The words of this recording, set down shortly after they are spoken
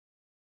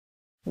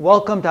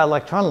Welcome to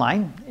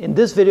ilectureonline. In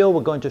this video,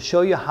 we're going to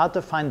show you how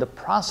to find the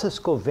process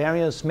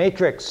covariance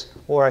matrix,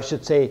 or I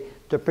should say,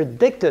 the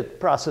predicted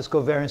process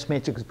covariance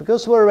matrix,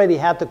 because we already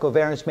had the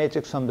covariance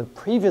matrix from the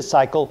previous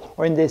cycle,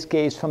 or in this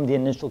case, from the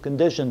initial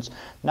conditions.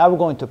 Now we're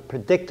going to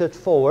predict it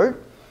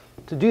forward.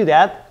 To do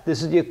that,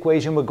 this is the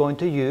equation we're going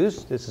to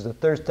use. This is the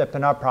third step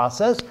in our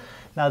process.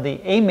 Now the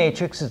A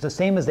matrix is the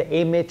same as the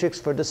A matrix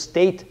for the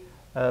state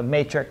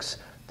matrix.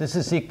 This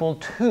is equal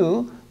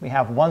to, we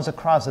have ones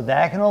across the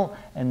diagonal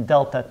and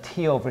delta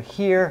t over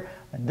here.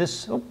 And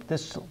this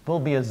will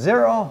be a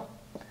 0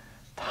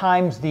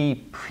 times the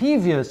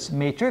previous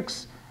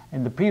matrix.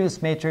 And the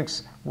previous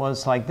matrix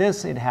was like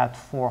this. It had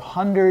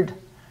 400,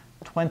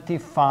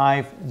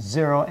 25,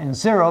 0, and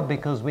 0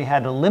 because we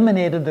had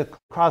eliminated the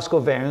cross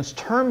covariance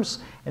terms.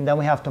 And then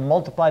we have to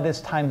multiply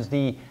this times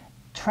the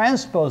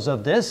transpose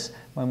of this.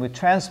 When we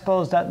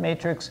transpose that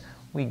matrix,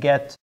 we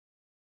get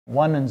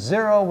 1 and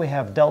 0, we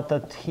have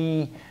delta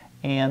t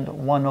and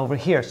 1 over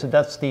here. So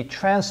that's the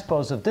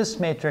transpose of this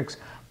matrix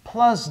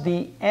plus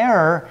the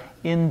error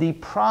in the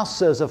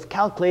process of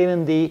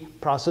calculating the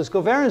process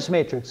covariance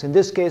matrix. In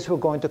this case, we're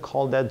going to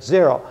call that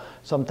 0.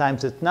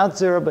 Sometimes it's not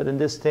 0, but in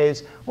this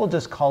case, we'll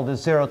just call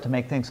this 0 to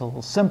make things a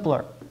little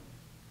simpler.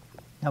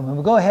 Now, when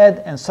we go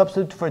ahead and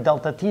substitute for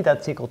delta t,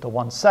 that's equal to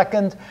 1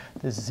 second.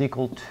 This is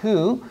equal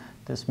to,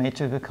 this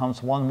matrix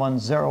becomes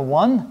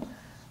 1101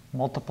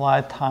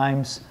 multiplied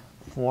times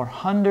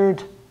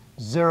 400,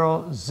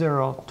 0,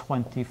 0,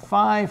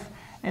 25,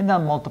 and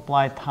then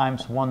multiply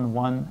times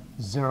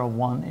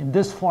 1101 in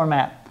this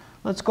format.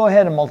 Let's go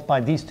ahead and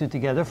multiply these two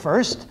together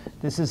first.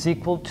 This is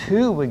equal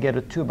to, we get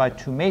a 2 by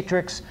 2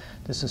 matrix.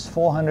 This is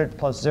 400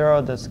 plus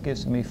 0, this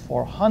gives me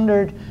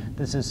 400.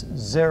 This is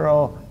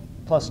 0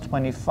 plus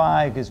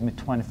 25, gives me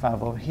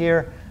 25 over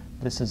here.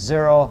 This is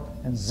 0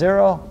 and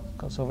 0,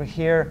 goes over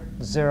here,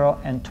 0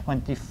 and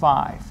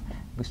 25.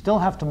 We still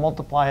have to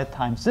multiply it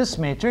times this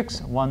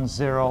matrix, 1,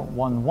 0,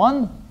 1,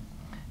 1.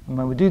 And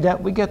when we do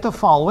that, we get the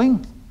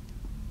following.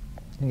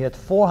 We get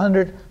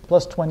 400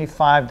 plus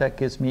 25, that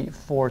gives me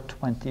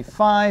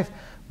 425.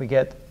 We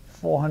get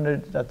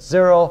 400, that's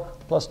 0,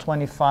 plus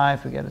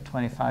 25, we get a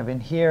 25 in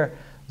here.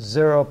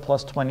 0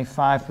 plus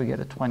 25, we get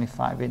a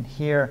 25 in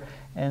here.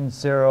 And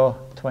 0,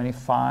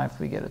 25,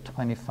 we get a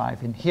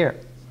 25 in here.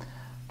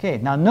 Okay,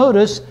 now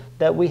notice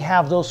that we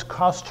have those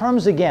cross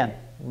terms again.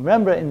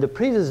 Remember, in the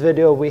previous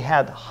video, we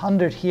had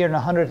 100 here and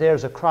 100 there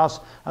as a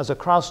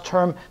cross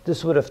term.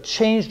 This would have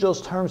changed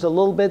those terms a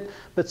little bit,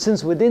 but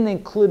since we didn't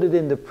include it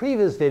in the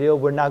previous video,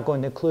 we're not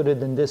going to include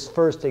it in this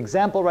first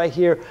example right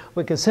here.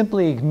 We can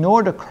simply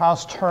ignore the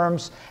cross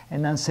terms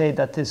and then say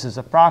that this is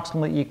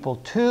approximately equal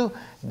to,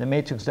 the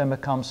matrix then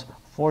becomes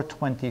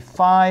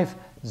 425,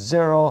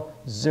 0,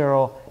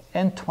 0,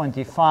 and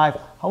 25.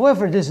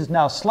 However, this is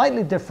now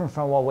slightly different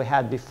from what we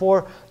had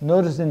before.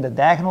 Notice in the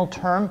diagonal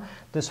term,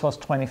 this was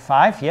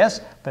 25,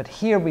 yes, but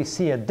here we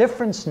see a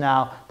difference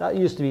now. That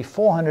used to be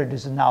 400,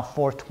 this is now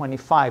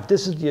 425.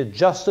 This is the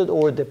adjusted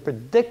or the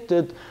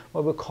predicted,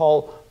 what we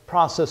call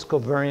process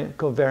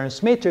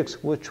covariance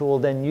matrix, which we'll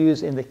then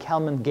use in the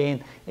Kalman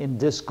gain in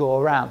this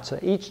go around. So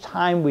each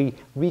time we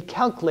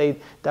recalculate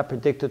that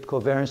predicted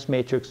covariance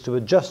matrix to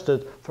adjust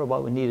it for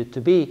what we need it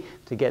to be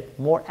to get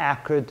more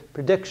accurate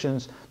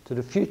predictions to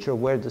the future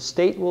where the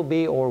state will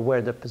be or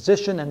where the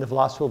position and the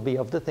velocity will be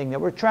of the thing that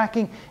we're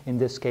tracking, in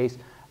this case,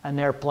 an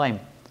airplane.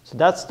 So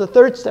that's the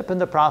third step in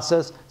the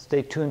process.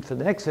 Stay tuned for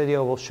the next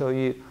video. We'll show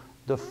you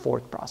the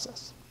fourth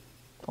process,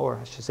 or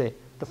I should say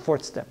the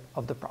fourth step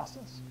of the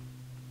process.